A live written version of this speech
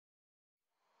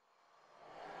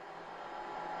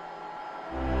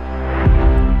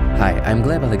I'm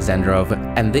Gleb Alexandrov,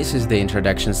 and this is the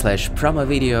introduction/promo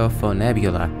video for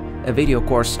Nebula, a video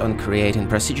course on creating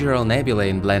procedural nebulae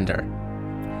in Blender.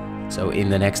 So in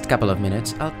the next couple of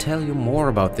minutes, I'll tell you more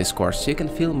about this course so you can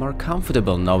feel more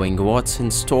comfortable knowing what's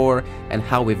in store and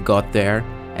how we've got there,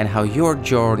 and how your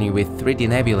journey with 3D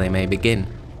nebulae may begin.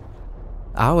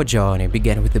 Our journey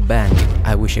began with a bang,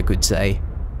 I wish I could say.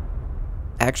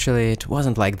 Actually, it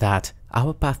wasn't like that.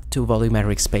 Our path to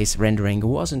volumetric space rendering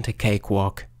wasn't a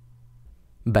cakewalk.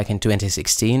 Back in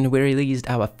 2016, we released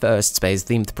our first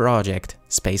space-themed project,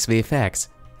 Space VFX,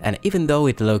 and even though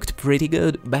it looked pretty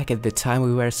good, back at the time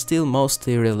we were still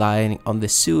mostly relying on the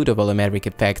pseudo-volumetric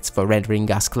effects for rendering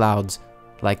gas clouds,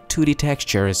 like 2D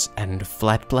textures and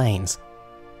flat planes.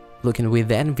 Looking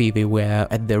with envy we were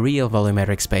at the real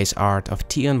volumetric space art of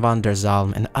Tion van der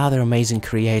Zalm and other amazing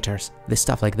creators. The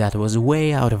stuff like that was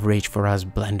way out of reach for us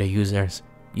Blender users.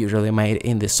 Usually made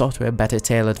in the software better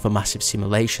tailored for massive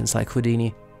simulations like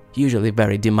Houdini, usually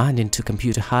very demanding to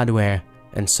computer hardware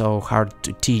and so hard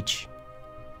to teach.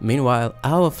 Meanwhile,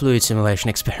 our fluid simulation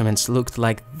experiments looked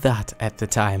like that at the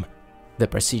time. The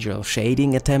procedural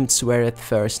shading attempts were at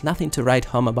first nothing to write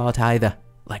home about either.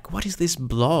 Like, what is this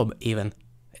blob even?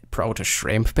 A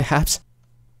proto-shrimp perhaps?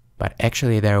 But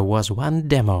actually there was one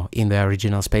demo in the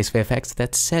original Space VFX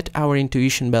that set our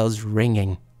intuition bells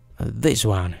ringing. This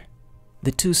one.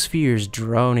 The two spheres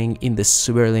droning in the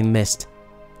swirling mist.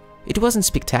 It wasn't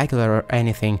spectacular or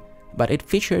anything, but it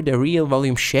featured a real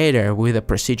volume shader with a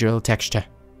procedural texture.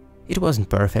 It wasn't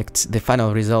perfect, the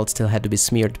final result still had to be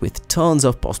smeared with tons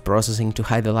of post-processing to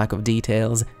hide the lack of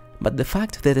details, but the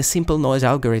fact that a simple noise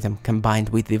algorithm combined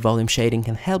with the volume shading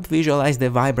can help visualize the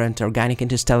vibrant organic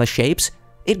interstellar shapes,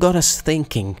 it got us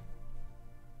thinking.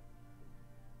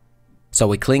 So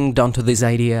we clinged onto this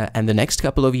idea, and the next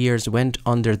couple of years went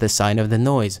under the sign of the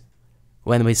noise.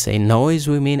 When we say noise,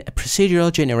 we mean a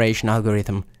procedural generation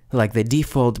algorithm, like the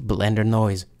default Blender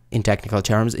noise. In technical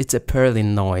terms, it's a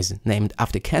Perlin noise, named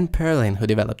after Ken Perlin, who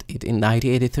developed it in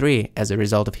 1983 as a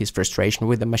result of his frustration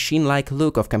with the machine-like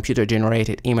look of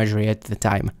computer-generated imagery at the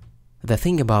time. The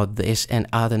thing about this and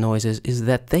other noises is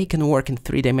that they can work in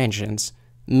 3 dimensions.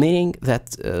 Meaning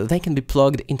that they can be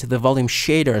plugged into the volume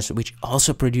shaders, which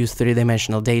also produce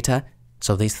 3-dimensional data,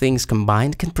 so these things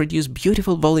combined can produce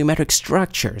beautiful volumetric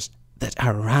structures that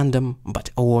are random but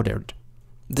ordered.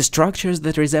 The structures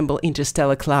that resemble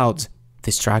interstellar clouds,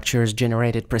 the structures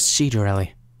generated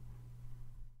procedurally.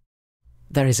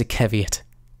 There is a caveat.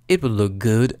 It would look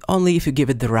good only if you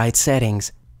give it the right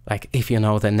settings, like if you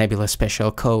know the Nebula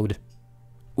special code,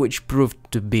 which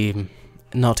proved to be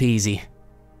not easy.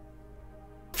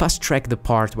 Fast-track the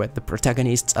part where the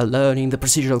protagonists are learning the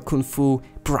procedural kung fu,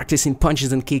 practicing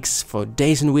punches and kicks for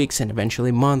days and weeks and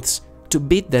eventually months to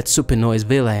beat that super noise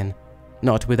villain,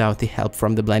 not without the help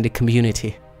from the Blender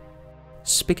community.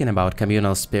 Speaking about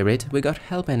communal spirit, we got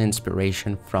help and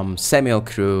inspiration from Samuel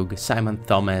Krug, Simon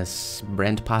Thomas,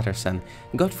 Brent Patterson,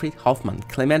 Gottfried Hoffmann,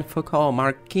 Clement Foucault,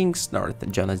 Mark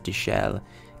Kingsnorth, Jonas Dichel,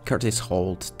 Curtis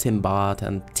Holt, Tim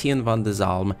Barton, Tion van der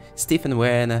Zalm, Stephen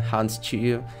Werner, Hans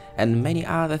Chu, and many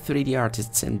other 3D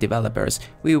artists and developers.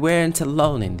 We weren't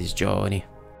alone in this journey.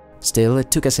 Still,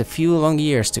 it took us a few long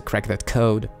years to crack that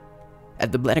code.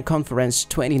 At the Blender Conference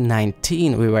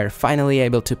 2019, we were finally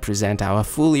able to present our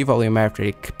fully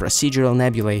volumetric procedural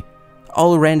nebulae,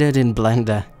 all rendered in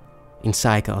Blender, in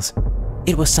cycles.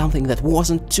 It was something that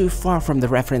wasn't too far from the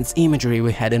reference imagery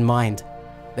we had in mind.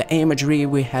 The imagery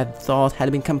we had thought had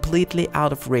been completely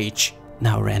out of reach,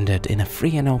 now rendered in a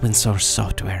free and open source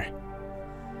software.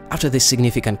 After this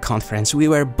significant conference, we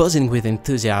were buzzing with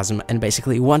enthusiasm and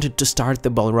basically wanted to start the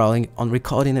ball rolling on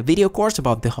recording a video course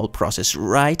about the whole process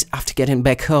right after getting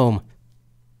back home.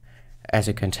 As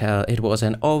you can tell, it was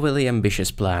an overly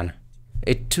ambitious plan.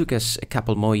 It took us a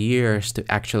couple more years to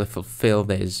actually fulfill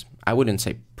this, I wouldn't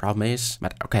say promise,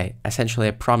 but okay, essentially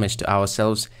a promise to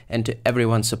ourselves and to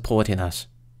everyone supporting us.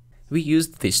 We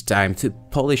used this time to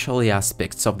polish all the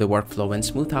aspects of the workflow and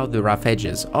smooth out the rough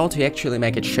edges, all to actually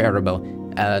make it shareable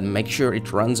and make sure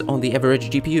it runs on the average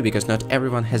GPU, because not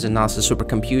everyone has a NASA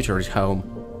supercomputer at home.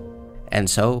 And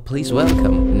so, please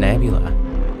welcome Nebula,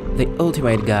 the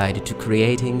ultimate guide to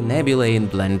creating nebulae in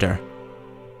Blender.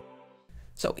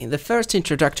 So, in the first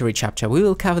introductory chapter, we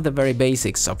will cover the very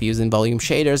basics of using volume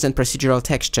shaders and procedural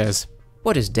textures.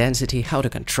 What is density, how to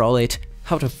control it,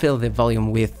 how to fill the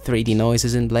volume with 3D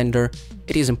noises in Blender.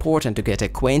 It is important to get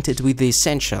acquainted with the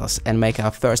essentials and make our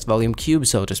first volume cube,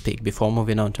 so to speak, before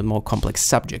moving on to more complex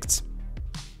subjects.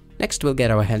 Next, we'll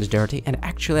get our hands dirty and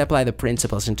actually apply the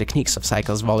principles and techniques of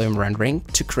Cycles volume rendering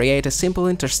to create a simple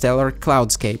interstellar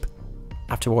cloudscape.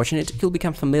 After watching it, you'll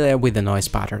become familiar with the noise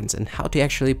patterns and how to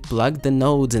actually plug the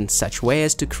nodes in such way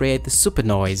as to create the super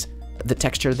noise, the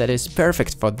texture that is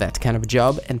perfect for that kind of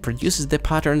job and produces the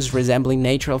patterns resembling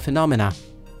natural phenomena.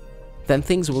 Then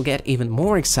things will get even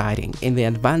more exciting in the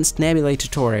advanced Nebulae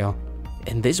tutorial.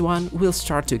 In this one, we'll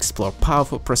start to explore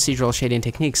powerful procedural shading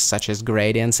techniques such as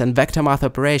gradients and vector math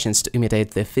operations to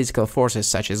imitate the physical forces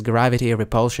such as gravity,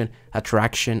 repulsion,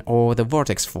 attraction or the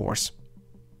vortex force.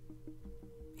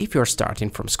 If you're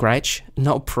starting from scratch,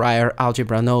 no prior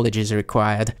algebra knowledge is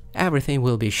required, everything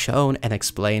will be shown and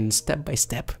explained step by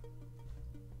step.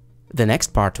 The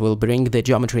next part will bring the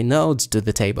geometry nodes to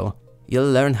the table.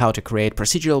 You'll learn how to create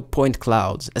procedural point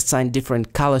clouds, assign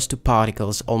different colors to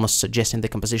particles, almost suggesting the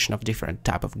composition of different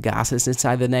types of gases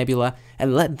inside the nebula,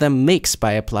 and let them mix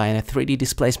by applying a 3D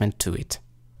displacement to it.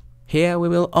 Here we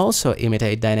will also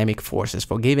imitate dynamic forces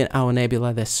for giving our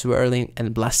nebula the swirling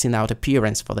and blasting out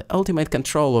appearance for the ultimate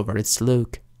control over its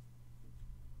look.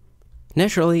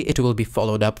 Naturally, it will be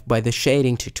followed up by the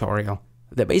shading tutorial,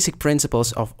 the basic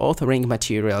principles of authoring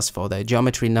materials for the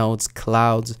geometry nodes,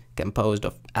 clouds, composed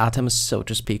of atoms, so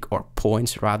to speak, or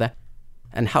points rather,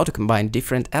 and how to combine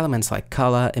different elements like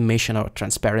color, emission or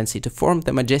transparency to form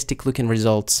the majestic looking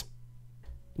results.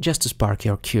 Just to spark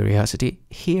your curiosity,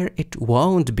 here it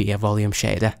won't be a volume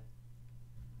shader.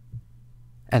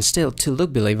 And still, to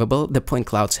look believable, the point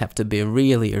clouds have to be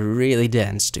really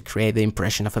dense to create the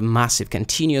impression of a massive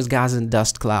continuous gas and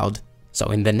dust cloud. So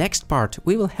in the next part,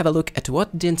 we will have a look at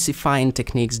what densifying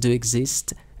techniques do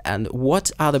exist and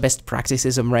what are the best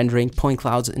practices of rendering point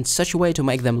clouds in such a way to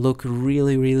make them look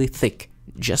really thick,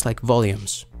 just like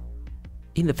volumes.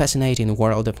 In the fascinating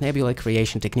world of nebula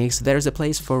creation techniques, there's a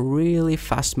place for really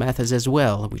fast methods as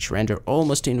well, which render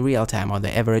almost in real time on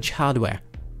the average hardware.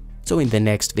 So in the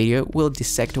next video, we'll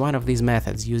dissect one of these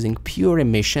methods using pure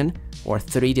emission or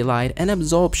 3D light and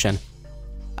absorption.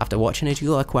 After watching it,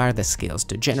 you'll acquire the skills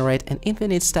to generate an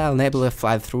infinite-style nebula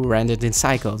fly-through rendered in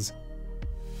cycles.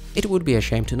 It would be a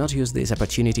shame to not use this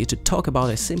opportunity to talk about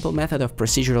a simple method of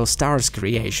procedural stars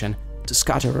creation, to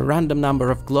scatter a random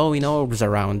number of glowing orbs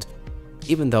around,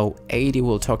 even though Aidy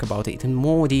will talk about it in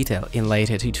more detail in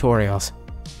later tutorials.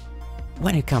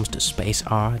 When it comes to space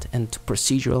art and to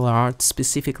procedural art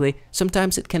specifically,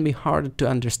 sometimes it can be hard to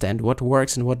understand what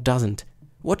works and what doesn't,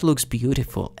 what looks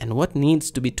beautiful and what needs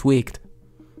to be tweaked.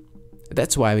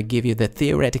 That's why we give you the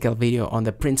theoretical video on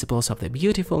the principles of the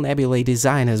beautiful nebulae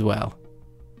design as well.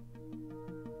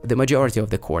 The majority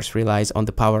of the course relies on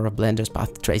the power of Blender's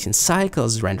path tracing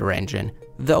cycles render engine,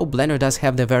 though Blender does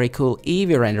have the very cool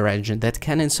Aidy render engine that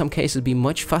can in some cases be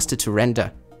much faster to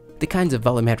render. The kinds of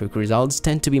volumetric results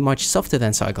tend to be much softer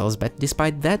than cycles, but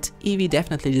despite that, Aidy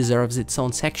definitely deserves its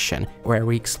own section, where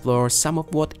we explore some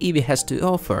of what Aidy has to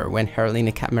offer when hurling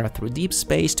a camera through deep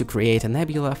space to create a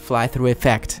nebula fly-through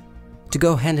effect. To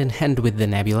go hand in hand with the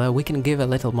nebula, we can give a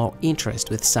little more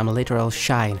interest with some literal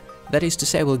shine. That is to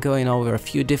say, we're going over a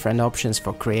few different options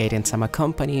for creating some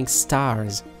accompanying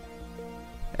stars.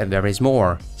 And there is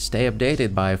more. Stay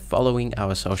updated by following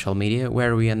our social media,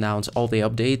 where we announce all the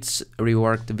updates,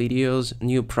 reworked videos,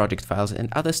 new project files and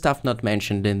other stuff not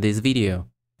mentioned in this video.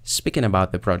 Speaking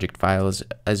about the project files,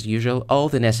 as usual, all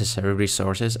the necessary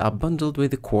resources are bundled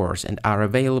with the course and are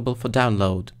available for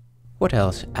download. What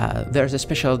else? There's a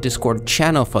special Discord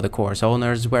channel for the course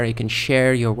owners where you can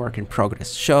share your work in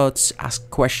progress shots, ask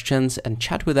questions and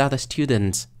chat with other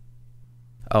students.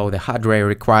 Oh, the hardware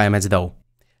requirements though.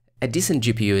 A decent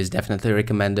GPU is definitely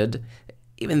recommended,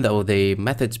 even though the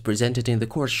methods presented in the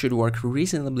course should work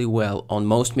reasonably well on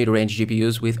most mid-range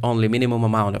GPUs with only minimum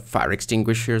amount of fire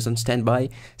extinguishers on standby.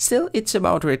 Still, it's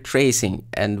about ray tracing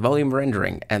and volume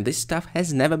rendering, and this stuff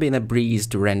has never been a breeze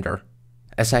to render.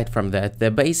 Aside from that, the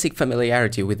basic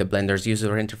familiarity with the Blender's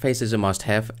user interface is a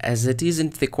must-have, as it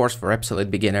isn't the course for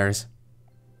absolute beginners.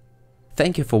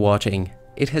 Thank you for watching.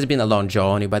 It has been a long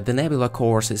journey, but the Nebula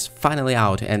course is finally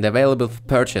out and available for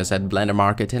purchase at Blender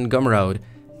Market and Gumroad.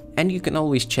 And you can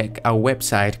always check our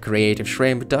website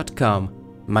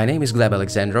creativeshrimp.com. My name is Gleb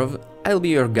Alexandrov, I'll be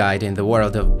your guide in the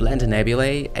world of Blender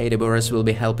Nebulae, Aidy Burrows will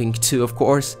be helping too, of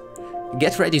course.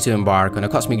 Get ready to embark on a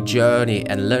cosmic journey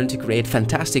and learn to create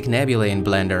fantastic nebulae in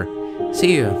Blender.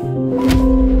 See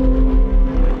you!